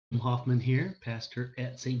Hoffman here, pastor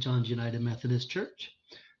at St. John's United Methodist Church.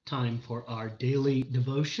 Time for our daily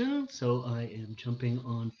devotion. So I am jumping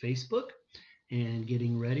on Facebook and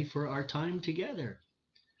getting ready for our time together.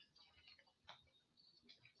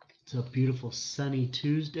 It's a beautiful sunny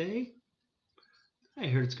Tuesday. I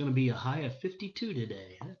heard it's going to be a high of 52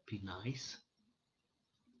 today. That'd be nice.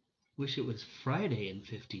 Wish it was Friday and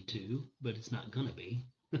 52, but it's not going to be.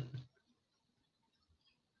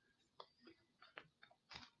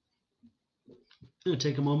 I'm going to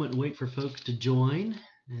take a moment and wait for folks to join.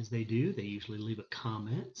 As they do, they usually leave a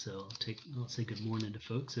comment. So I'll say good morning to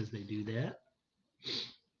folks as they do that.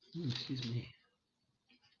 Excuse me.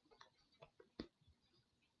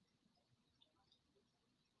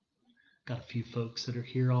 Got a few folks that are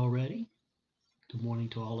here already. Good morning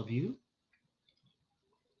to all of you.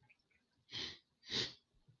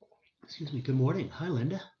 Excuse me. Good morning. Hi,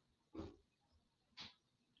 Linda.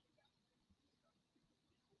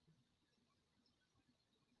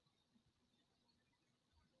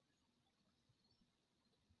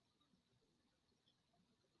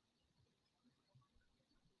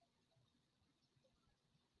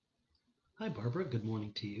 Hi, Barbara. Good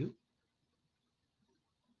morning to you.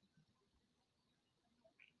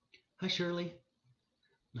 Hi, Shirley.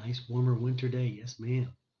 Nice warmer winter day. Yes,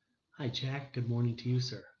 ma'am. Hi, Jack. Good morning to you,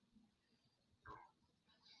 sir.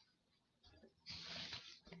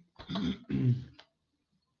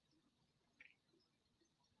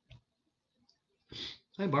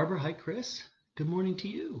 Hi, Barbara. Hi, Chris. Good morning to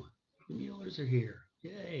you. The Muellers are here.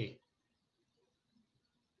 Yay.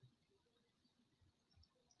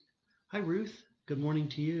 Hi, Ruth. Good morning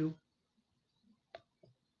to you.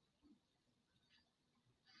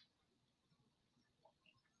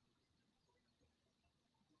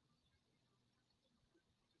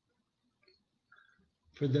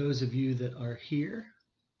 For those of you that are here,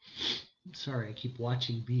 sorry, I keep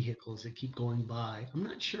watching vehicles that keep going by. I'm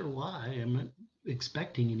not sure why. I'm not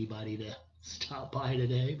expecting anybody to stop by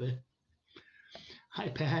today, but hi,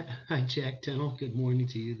 Pat. Hi, Jack Tennell. Good morning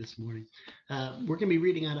to you this morning. We're going to be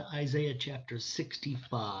reading out of Isaiah chapter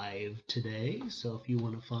 65 today. So if you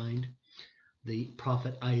want to find the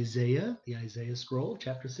prophet Isaiah, the Isaiah scroll,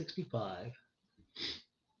 chapter 65,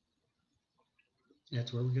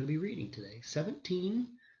 that's where we're going to be reading today, 17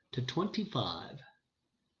 to 25.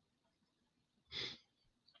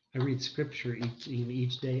 I read scripture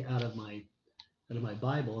each day out of my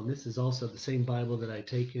Bible, and this is also the same Bible that I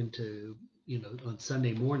take into on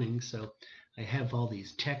Sunday morning. So I have all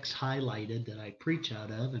these texts highlighted that I preach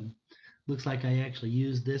out of, and looks like I actually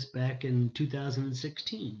used this back in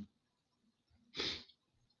 2016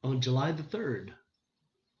 on July the 3rd.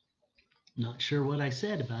 Not sure what I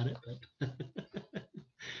said about it, but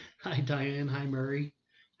hi Diane, hi Murray.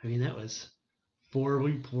 I mean, that was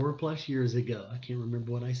 4+ years ago. I can't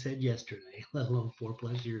remember what I said yesterday, let alone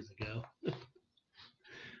 4+ years ago.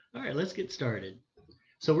 All right, let's get started.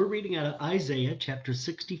 So we're reading out of Isaiah chapter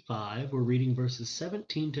 65. We're reading verses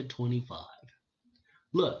 17 to 25.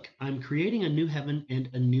 Look, I'm creating a new heaven and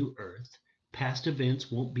a new earth. Past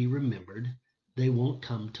events won't be remembered. They won't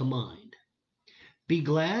come to mind. Be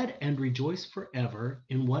glad and rejoice forever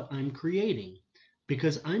in what I'm creating,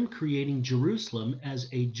 because I'm creating Jerusalem as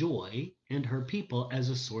a joy and her people as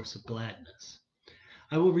a source of gladness.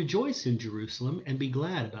 I will rejoice in Jerusalem and be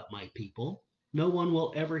glad about my people. No one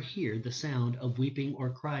will ever hear the sound of weeping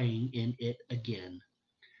or crying in it again.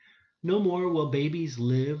 No more will babies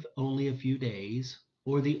live only a few days,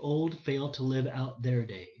 or the old fail to live out their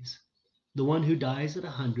days. The one who dies at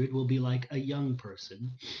 100 will be like a young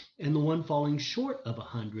person, and the one falling short of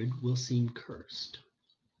 100 will seem cursed.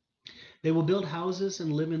 They will build houses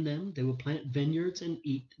and live in them. They will plant vineyards and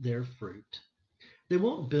eat their fruit. They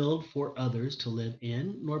won't build for others to live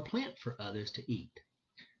in, nor plant for others to eat.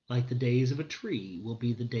 Like the days of a tree will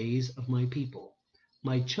be the days of my people.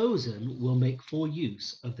 My chosen will make full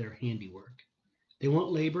use of their handiwork. They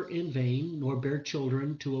won't labor in vain, nor bear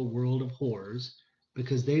children to a world of horrors,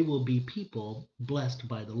 because they will be people blessed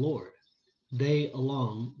by the Lord, they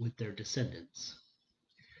along with their descendants.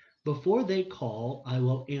 Before they call, I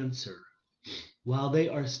will answer. While they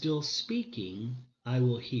are still speaking, I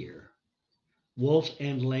will hear. Wolf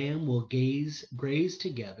and lamb will graze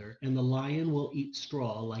together, and the lion will eat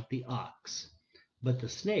straw like the ox. But the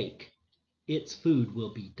snake, its food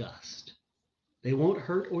will be dust. They won't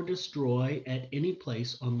hurt or destroy at any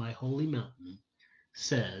place on my holy mountain,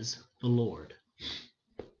 says the Lord.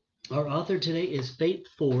 Our author today is Faith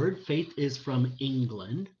Ford. Faith is from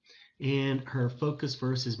England, and her focus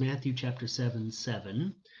verse is Matthew chapter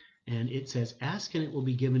 7:7. And it says, ask and it will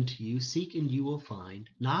be given to you, seek and you will find,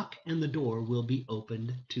 knock and the door will be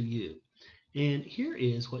opened to you. And here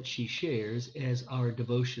is what she shares as our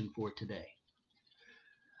devotion for today.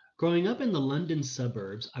 Growing up in the London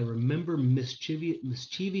suburbs, I remember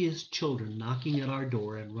mischievous children knocking at our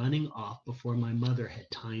door and running off before my mother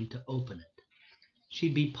had time to open it.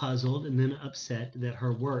 She'd be puzzled and then upset that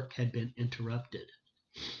her work had been interrupted.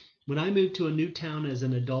 When I moved to a new town as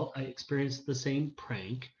an adult, I experienced the same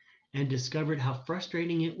prank and discovered how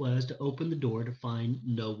frustrating it was to open the door to find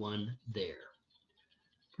no one there.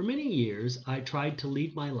 For many years, I tried to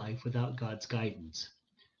lead my life without God's guidance.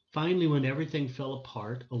 Finally, when everything fell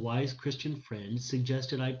apart, a wise Christian friend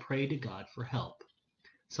suggested I pray to God for help.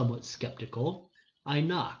 Somewhat skeptical, I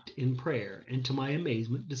knocked in prayer and to my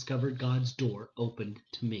amazement discovered God's door opened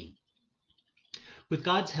to me. With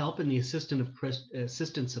God's help and the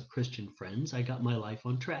assistance of Christian friends, I got my life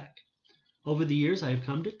on track. Over the years, I have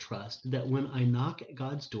come to trust that when I knock at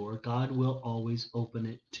God's door, God will always open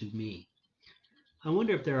it to me. I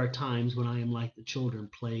wonder if there are times when I am like the children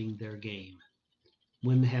playing their game.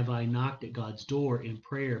 When have I knocked at God's door in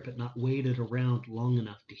prayer but not waited around long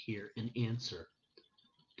enough to hear an answer?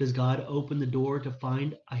 Does God open the door to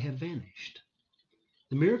find I have vanished?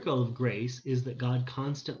 The miracle of grace is that God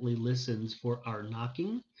constantly listens for our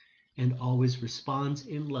knocking and always responds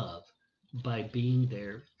in love by being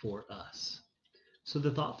there for us. So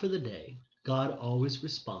the thought for the day, God always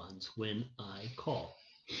responds when I call.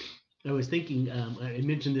 I was thinking, I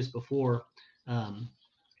mentioned this before. Um,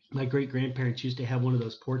 my great grandparents used to have one of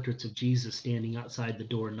those portraits of Jesus standing outside the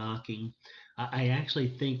door knocking. I actually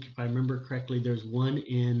think, if I remember correctly, there's one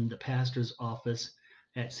in the pastor's office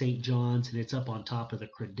at St. John's, and it's up on top of the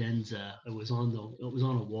credenza. It was on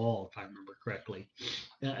a wall, if I remember correctly,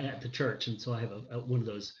 at the church. And so I have one of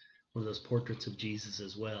those portraits of Jesus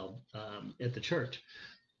as well at the church.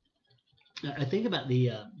 I think about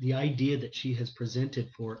the idea that she has presented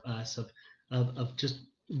for us of just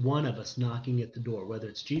one of us knocking at the door, whether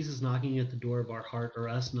it's Jesus knocking at the door of our heart or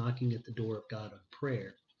us knocking at the door of God on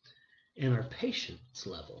prayer, and our patience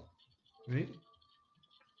level, right?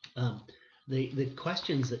 Um, the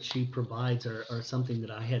questions that she provides are something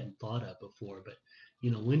that I hadn't thought of before, but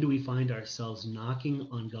when do we find ourselves knocking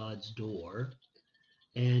on God's door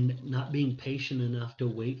and not being patient enough to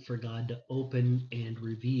wait for God to open and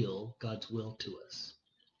reveal God's will to us,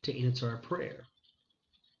 to answer our prayer?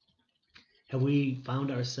 Have we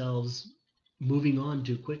found ourselves moving on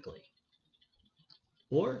too quickly?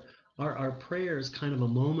 Or are our prayers kind of a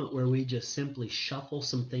moment where we just simply shuffle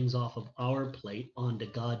some things off of our plate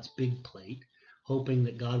onto God's big plate, hoping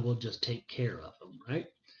that God will just take care of them, right?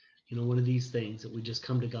 One of these things that we just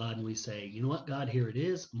come to God and we say, you know what, God, here it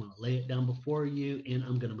is. I'm going to lay it down before you and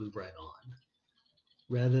I'm going to move right on.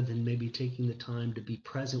 Rather than maybe taking the time to be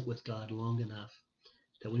present with God long enough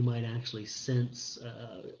that we might actually sense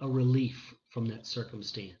a relief from that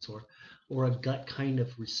circumstance, or a gut kind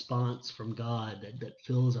of response from God that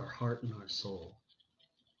fills our heart and our soul.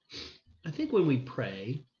 I think when we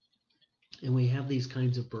pray and we have these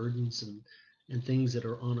kinds of burdens and things that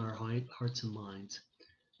are on our hearts and minds,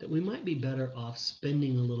 that we might be better off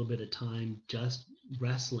spending a little bit of time just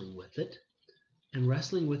wrestling with it and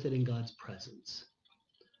wrestling with it in God's presence,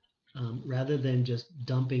 rather than just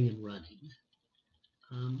dumping and running.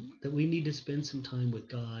 That we need to spend some time with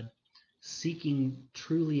God, seeking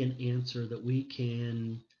truly an answer that we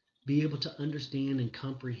can be able to understand and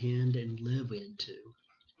comprehend and live into,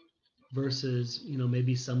 versus,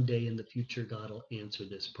 maybe someday in the future God will answer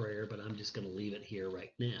this prayer, but I'm just going to leave it here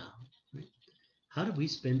right now. Right? How do we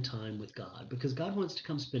spend time with God? Because God wants to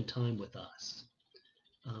come spend time with us.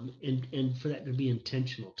 And for that to be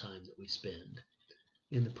intentional time that we spend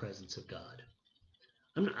in the presence of God.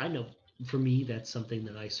 I know for me, that's something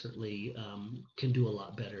that I certainly can do a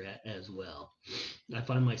lot better at as well. I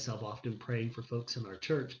find myself often praying for folks in our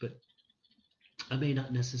church, but I may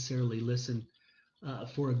not necessarily listen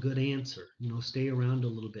for a good answer. Stay around a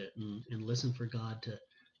little bit and listen for God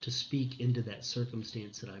to speak into that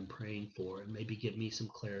circumstance that I'm praying for and maybe give me some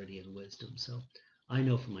clarity and wisdom. So I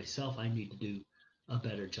know for myself, I need to do a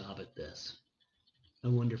better job at this. I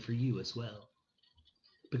wonder for you as well.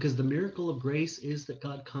 Because the miracle of grace is that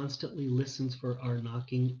God constantly listens for our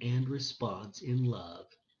knocking and responds in love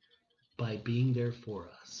by being there for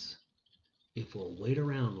us, if we'll wait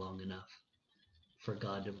around long enough for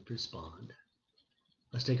God to respond.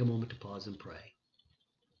 Let's take a moment to pause and pray.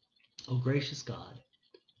 Oh, gracious God,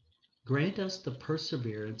 grant us the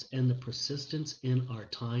perseverance and the persistence in our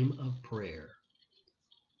time of prayer,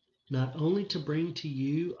 not only to bring to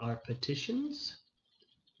you our petitions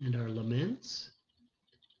and our laments,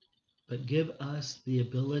 but give us the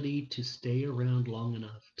ability to stay around long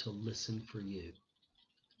enough to listen for you.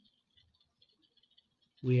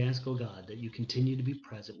 We ask, oh God, that you continue to be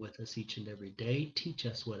present with us each and every day. Teach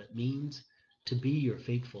us what it means to be your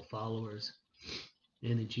faithful followers.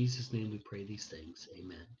 And in Jesus' name we pray these things.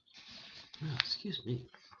 Amen. Oh, excuse me.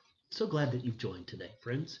 So glad that you've joined today,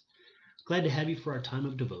 friends. Glad to have you for our time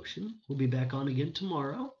of devotion. We'll be back on again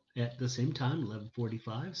tomorrow at the same time,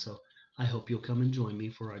 11:45. So I hope you'll come and join me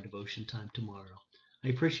for our devotion time tomorrow. I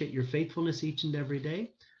appreciate your faithfulness each and every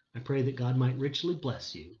day. I pray that God might richly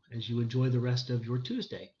bless you as you enjoy the rest of your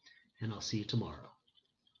Tuesday, and I'll see you tomorrow.